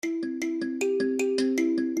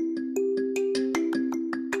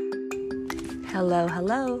Hello,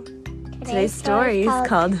 hello. Today's story is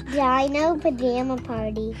called Dino Pajama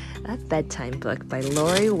Party. A Bedtime Book by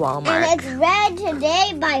Lori Walmart. And it's read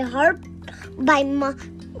today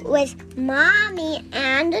with Mommy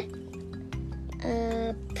and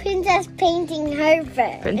Princess Painting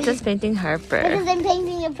Harper. Princess Painting Harper. Because I'm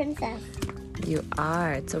painting a princess. You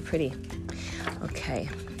are. It's so pretty. Okay.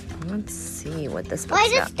 Let's see what this book's Well,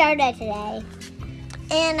 I just about. started today.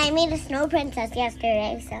 And I made a snow princess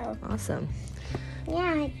yesterday, so... Awesome.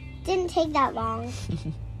 Yeah, it didn't take that long.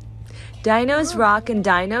 Dinos rock and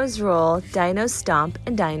dinos roll, dinos stomp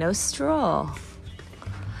and dinos stroll.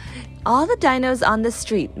 All the dinos on the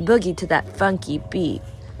street boogie to that funky beat.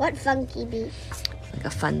 What funky beat? Like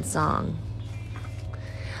a fun song.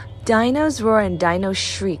 Dinos roar and dinos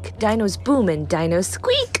shriek, dinos boom and dinos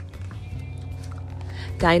squeak.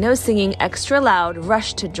 Dinos singing extra loud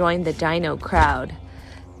rush to join the dino crowd.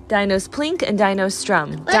 Dinos plink and dinos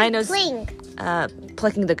strum. What Dinos plink?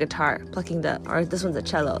 Plucking the guitar, or this one's a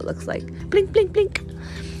cello, it looks like. Blink, blink, blink.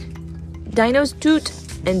 Dinos toot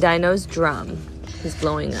and dinos drum. He's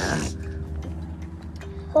blowing a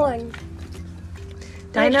Horn.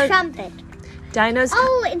 Dino- Or trumpet. Dinos.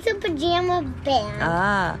 Oh, it's a pajama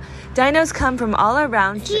band. Dinos come from all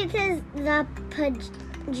around. See, it says the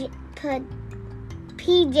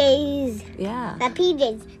PJs. Yeah. The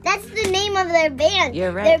PJs. That's the name of their band.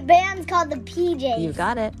 You're right. Their band's called the PJs. You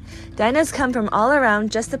got it. Dinos come from all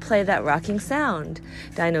around just to play that rocking sound.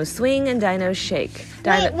 Dinos swing and dinos shake.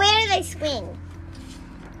 Wait, where do they swing?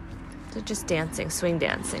 They're just dancing, swing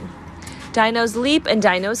dancing. Dinos leap and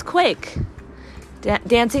dinos quake.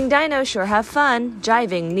 Dancing dinos sure have fun,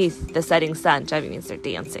 jiving neath the setting sun. Jiving means they're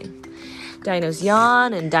dancing. Dinos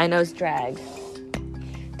yawn and dinos drag.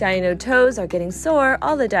 Dino toes are getting sore.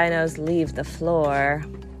 All the dinos leave the floor.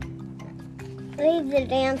 Leave the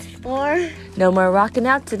dance floor. No more rocking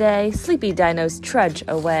out today. Sleepy dinos trudge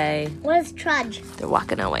away. What is trudge? They're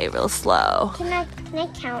walking away real slow. Can I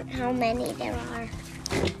count how many there are?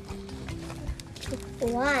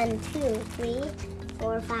 1, 2, 3,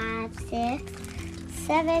 4, 5, 6,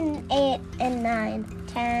 7, 8, and 9,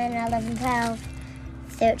 10, 11, 12,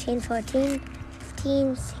 13, 14,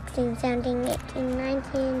 15, 16, 17, 18,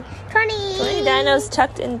 19, 20. 20 dinos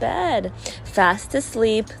tucked in bed. Fast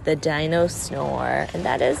asleep, the dinos snore. And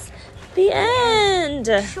that is the end.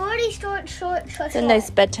 Shorty, short. It's a nice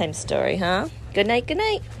bedtime story, huh? Good night, good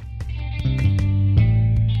night.